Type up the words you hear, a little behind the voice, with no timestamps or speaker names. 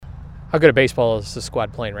How good at baseball is the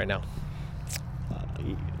squad playing right now?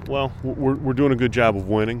 Well, we're doing a good job of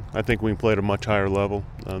winning. I think we can play at a much higher level.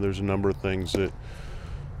 There's a number of things that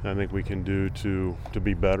I think we can do to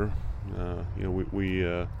be better. We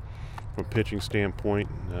from a pitching standpoint,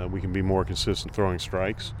 we can be more consistent throwing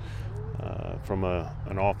strikes. From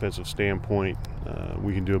an offensive standpoint,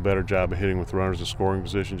 we can do a better job of hitting with runners in scoring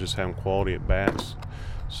position, just having quality at bats.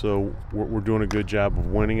 So we're doing a good job of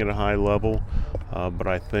winning at a high level, but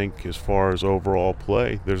I think as far as overall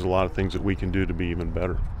play, there's a lot of things that we can do to be even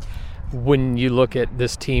better. When you look at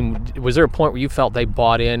this team, was there a point where you felt they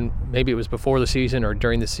bought in, maybe it was before the season or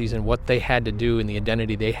during the season, what they had to do and the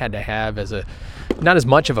identity they had to have as not as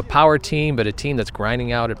much of a power team, but a team that's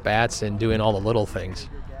grinding out at bats and doing all the little things?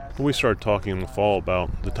 We started talking in the fall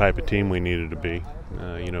about the type of team we needed to be.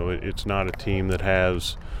 It's not a team that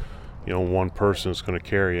has one person that's going to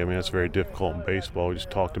carry. I mean, that's very difficult in baseball. We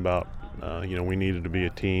just talked about, we needed to be a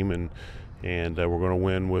team, and we're going to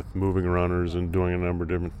win with moving runners and doing a number of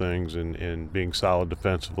different things and being solid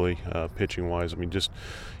defensively, pitching-wise. I mean, just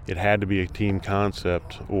it had to be a team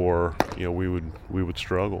concept, or we would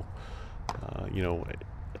struggle.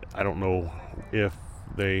 I don't know if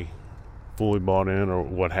they fully bought in or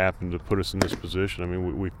what happened to put us in this position. I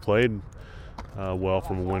mean, we've played well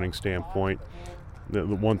from a winning standpoint. The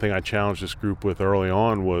one thing I challenged this group with early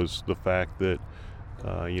on was the fact that,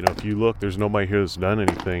 if you look, there's nobody here that's done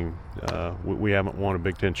anything. We haven't won a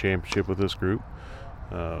Big Ten championship with this group.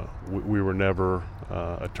 We were never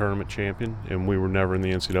a tournament champion, and we were never in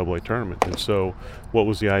the NCAA tournament. And so what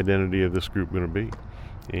was the identity of this group going to be?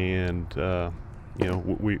 And,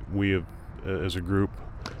 we have, as a group,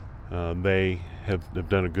 they have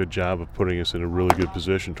done a good job of putting us in a really good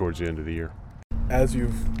position towards the end of the year. As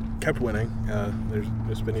you've kept winning,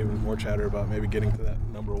 there's been even more chatter about maybe getting to that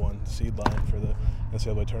number one seed line for the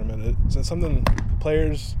NCAA tournament. Is that something the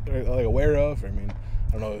players are aware of? I mean,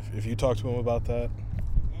 I don't know if you talk to them about that.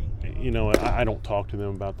 I don't talk to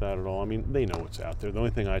them about that at all. I mean, they know what's out there. The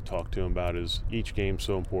only thing I talk to them about is each game's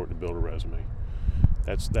so important to build a resume.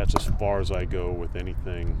 That's as far as I go with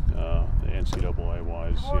anything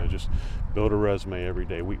NCAA-wise. Just build a resume every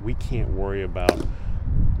day. We can't worry about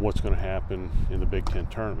what's going to happen in the Big Ten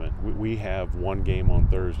tournament. We have one game on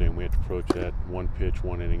Thursday, and we have to approach that one pitch,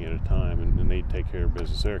 one inning at a time, and they take care of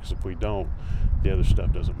business there, because if we don't, the other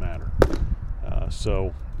stuff doesn't matter.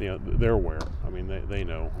 So they're aware. I mean, they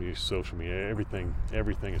know. We use social media. Everything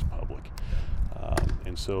is public.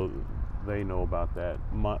 And so they know about that.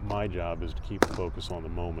 My job is to keep the focus on the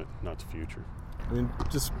moment, not the future. I mean,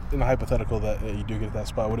 just in the hypothetical that you do get that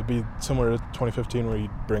spot, would it be similar to 2015 where you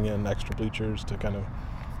bring in extra bleachers to kind of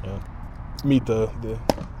meet the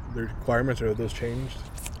requirements, or have those changed?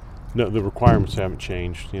 No, the requirements haven't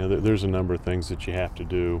changed. There's a number of things that you have to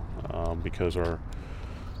do because our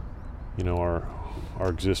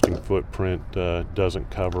existing footprint doesn't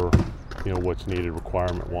cover what's needed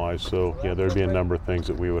requirement-wise. So there'd be a number of things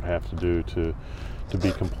that we would have to do to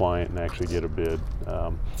be compliant and actually get a bid.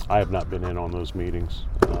 I have not been in on those meetings,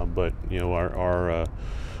 but our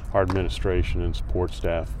administration and support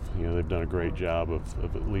staff, they've done a great job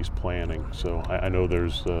of at least planning. So I know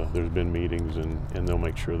there's been meetings, and they'll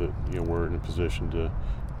make sure that we're in a position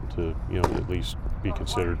to at least be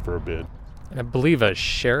considered for a bid. And I believe a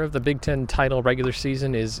share of the Big Ten title regular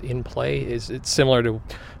season is in play. Is it similar to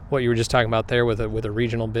what you were just talking about there with a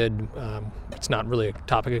regional bid? It's not really a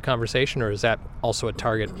topic of conversation, or is that also a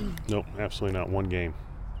target? No, absolutely not. One game.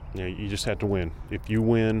 You just have to win. If you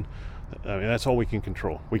win, I mean, that's all we can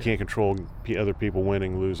control. We can't control other people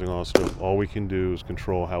winning, losing, all that stuff. All we can do is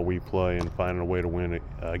control how we play and find a way to win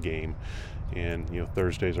a game. And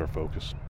Thursday's our focus.